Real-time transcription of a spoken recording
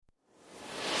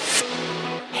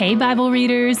Hey, Bible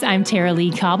readers, I'm Tara Lee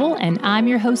Cobble, and I'm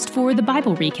your host for the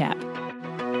Bible Recap.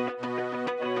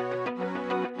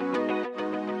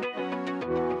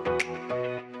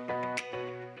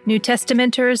 New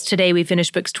Testamenters, today we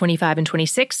finished books 25 and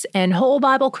 26, and whole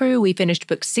Bible crew, we finished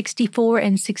books 64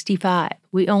 and 65.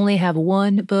 We only have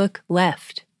one book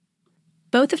left.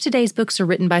 Both of today's books are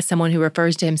written by someone who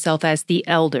refers to himself as the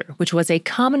elder, which was a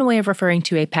common way of referring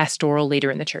to a pastoral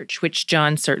leader in the church, which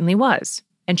John certainly was.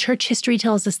 And church history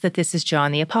tells us that this is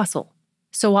John the Apostle.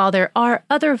 So while there are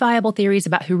other viable theories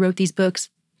about who wrote these books,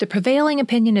 the prevailing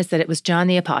opinion is that it was John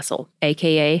the Apostle,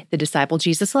 a.k.a. the disciple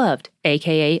Jesus loved,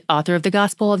 a.k.a. author of the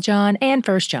Gospel of John and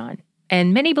 1 John.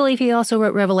 And many believe he also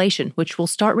wrote Revelation, which we'll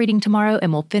start reading tomorrow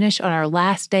and we'll finish on our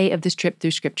last day of this trip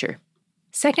through Scripture.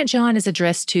 2 John is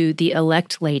addressed to the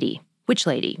elect lady. Which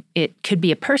lady? It could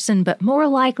be a person, but more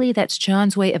likely that's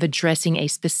John's way of addressing a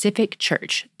specific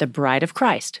church, the bride of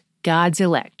Christ, God's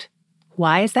elect.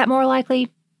 Why is that more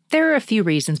likely? There are a few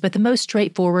reasons, but the most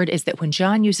straightforward is that when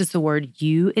John uses the word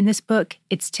you in this book,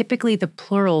 it's typically the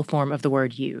plural form of the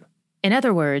word you. In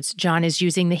other words, John is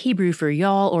using the Hebrew for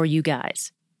y'all or you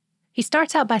guys. He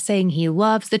starts out by saying he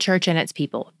loves the church and its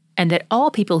people, and that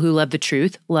all people who love the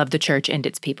truth love the church and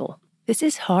its people. This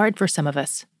is hard for some of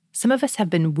us. Some of us have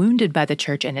been wounded by the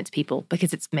church and its people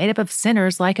because it's made up of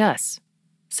sinners like us.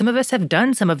 Some of us have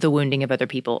done some of the wounding of other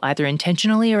people, either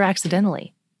intentionally or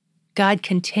accidentally. God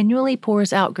continually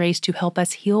pours out grace to help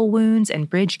us heal wounds and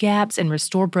bridge gaps and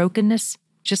restore brokenness,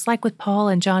 just like with Paul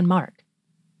and John Mark.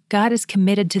 God is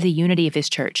committed to the unity of His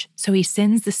church, so He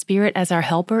sends the Spirit as our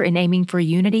helper in aiming for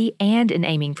unity and in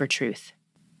aiming for truth.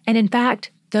 And in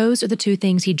fact, those are the two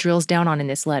things He drills down on in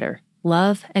this letter: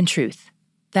 love and truth.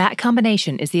 That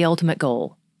combination is the ultimate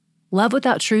goal. Love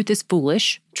without truth is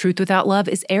foolish. Truth without love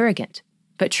is arrogant.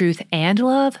 But truth and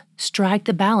love strike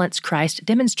the balance Christ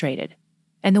demonstrated.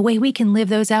 And the way we can live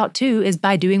those out too is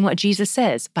by doing what Jesus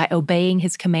says, by obeying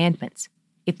His commandments.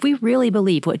 If we really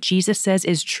believe what Jesus says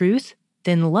is truth,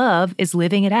 then love is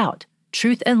living it out.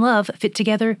 Truth and love fit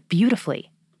together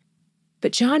beautifully.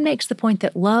 But John makes the point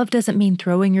that love doesn't mean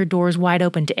throwing your doors wide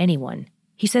open to anyone.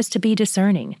 He says to be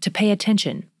discerning, to pay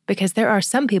attention, because there are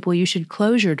some people you should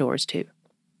close your doors to.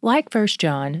 Like 1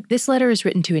 John, this letter is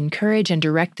written to encourage and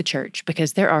direct the church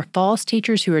because there are false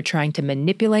teachers who are trying to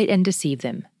manipulate and deceive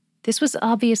them. This was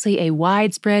obviously a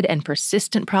widespread and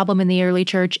persistent problem in the early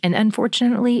church, and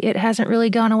unfortunately, it hasn't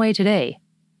really gone away today.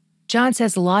 John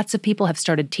says lots of people have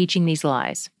started teaching these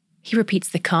lies. He repeats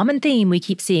the common theme we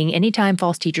keep seeing anytime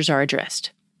false teachers are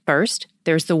addressed. First,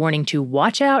 there's the warning to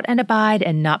watch out and abide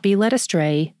and not be led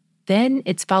astray. Then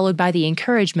it's followed by the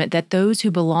encouragement that those who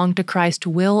belong to Christ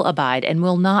will abide and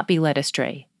will not be led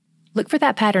astray. Look for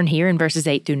that pattern here in verses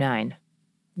 8 through 9.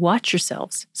 Watch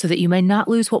yourselves, so that you may not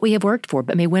lose what we have worked for,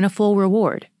 but may win a full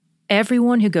reward.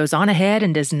 Everyone who goes on ahead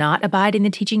and does not abide in the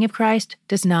teaching of Christ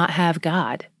does not have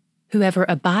God. Whoever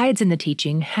abides in the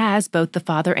teaching has both the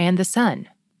Father and the Son.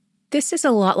 This is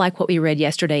a lot like what we read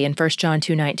yesterday in 1 John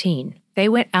 2:19. They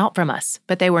went out from us,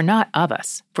 but they were not of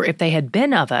us. For if they had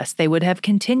been of us, they would have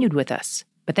continued with us.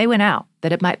 But they went out,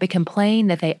 that it might become plain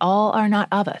that they all are not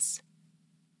of us.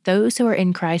 Those who are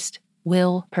in Christ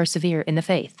will persevere in the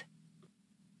faith.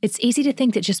 It's easy to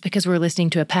think that just because we're listening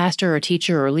to a pastor or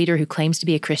teacher or leader who claims to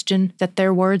be a Christian, that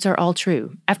their words are all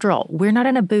true. After all, we're not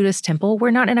in a Buddhist temple,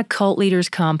 we're not in a cult leader's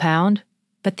compound.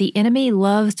 But the enemy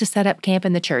loves to set up camp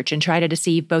in the church and try to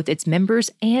deceive both its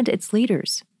members and its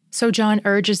leaders. So John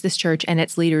urges this church and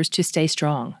its leaders to stay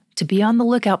strong, to be on the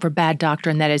lookout for bad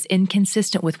doctrine that is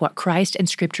inconsistent with what Christ and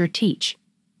Scripture teach.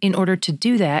 In order to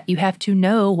do that, you have to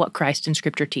know what Christ and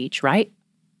Scripture teach, right?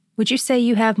 Would you say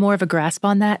you have more of a grasp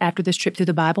on that after this trip through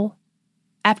the Bible?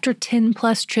 After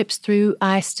 10+ trips through,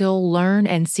 I still learn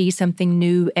and see something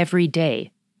new every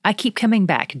day. I keep coming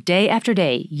back day after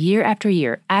day, year after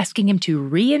year, asking Him to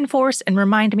reinforce and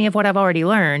remind me of what I've already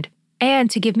learned,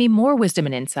 and to give me more wisdom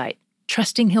and insight,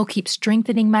 trusting He'll keep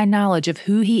strengthening my knowledge of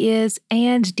who He is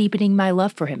and deepening my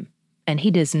love for Him. And He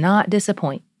does not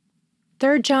disappoint.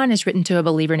 3 John is written to a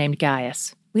believer named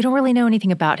Gaius. We don't really know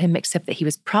anything about him except that he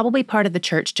was probably part of the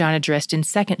church John addressed in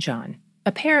 2 John.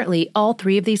 Apparently, all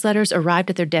 3 of these letters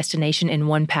arrived at their destination in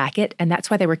one packet, and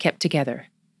that's why they were kept together.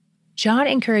 John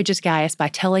encourages Gaius by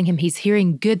telling him he's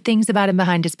hearing good things about him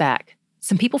behind his back.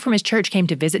 Some people from his church came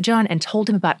to visit John and told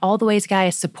him about all the ways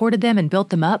Gaius supported them and built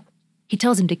them up. He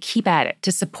tells him to keep at it,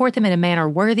 to support them in a manner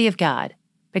worthy of God,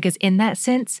 because in that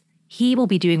sense, he will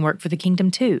be doing work for the kingdom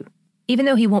too. Even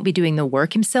though he won't be doing the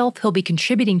work himself, he'll be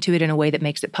contributing to it in a way that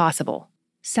makes it possible.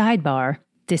 Sidebar,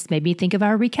 this made me think of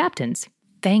our recaptains.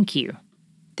 Thank you.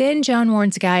 Then John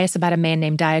warns Gaius about a man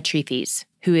named Diotrephes,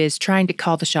 who is trying to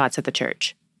call the shots at the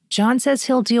church. John says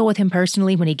he'll deal with him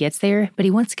personally when he gets there, but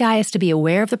he wants Gaius to be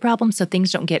aware of the problem so things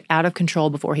don't get out of control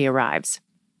before he arrives.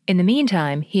 In the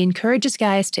meantime, he encourages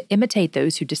Gaius to imitate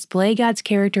those who display God's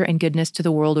character and goodness to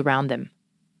the world around them.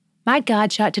 My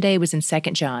God shot today was in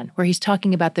 2 John, where he's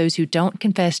talking about those who don't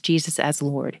confess Jesus as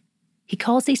Lord. He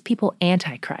calls these people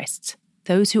antichrists,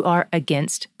 those who are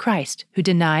against Christ, who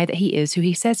deny that he is who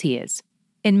he says he is.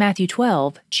 In Matthew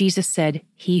 12, Jesus said,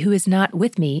 "He who is not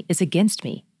with me is against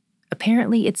me."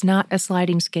 Apparently, it's not a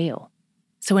sliding scale.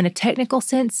 So in a technical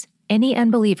sense, any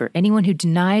unbeliever, anyone who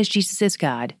denies Jesus is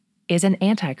God, is an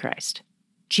antichrist.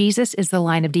 Jesus is the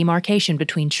line of demarcation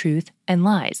between truth and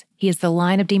lies. He is the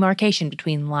line of demarcation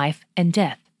between life and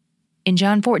death. In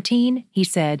John 14, he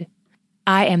said,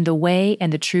 "I am the way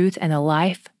and the truth and the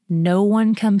life. No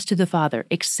one comes to the Father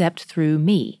except through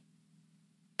me."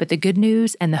 But the good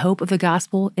news and the hope of the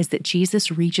gospel is that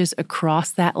Jesus reaches across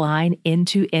that line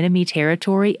into enemy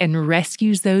territory and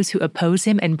rescues those who oppose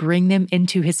him and bring them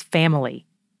into his family.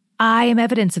 I am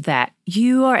evidence of that.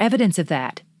 You are evidence of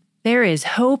that. There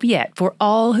is hope yet for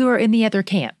all who are in the other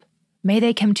camp. May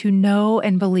they come to know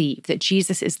and believe that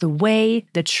Jesus is the way,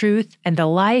 the truth, and the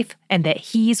life, and that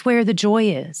he's where the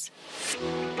joy is.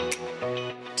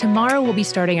 Tomorrow we'll be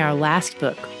starting our last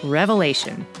book,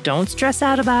 Revelation. Don't stress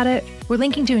out about it. We're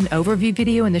linking to an overview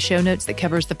video in the show notes that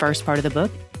covers the first part of the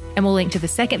book, and we'll link to the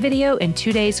second video in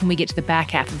 2 days when we get to the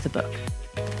back half of the book.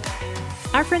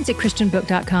 Our friends at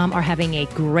ChristianBook.com are having a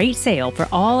great sale for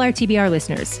all our TBR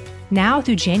listeners. Now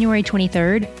through January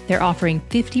 23rd, they're offering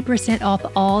 50% off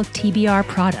all TBR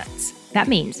products. That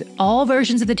means all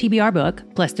versions of the TBR book,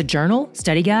 plus the journal,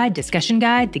 study guide, discussion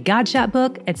guide, the Godshot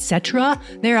book, etc.,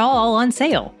 they're all on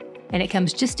sale. And it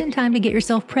comes just in time to get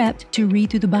yourself prepped to read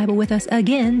through the Bible with us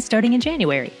again starting in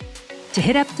January. To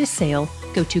hit up this sale,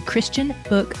 go to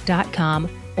ChristianBook.com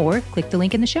or click the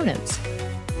link in the show notes.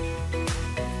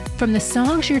 From the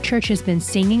songs your church has been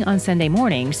singing on Sunday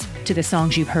mornings to the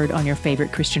songs you've heard on your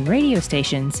favorite Christian radio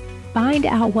stations, find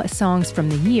out what songs from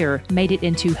the year made it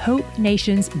into Hope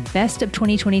Nation's Best of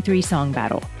 2023 Song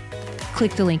Battle.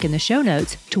 Click the link in the show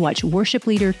notes to watch worship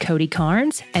leader Cody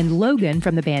Carnes and Logan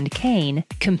from the band Cain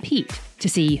compete to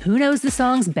see who knows the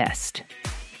songs best.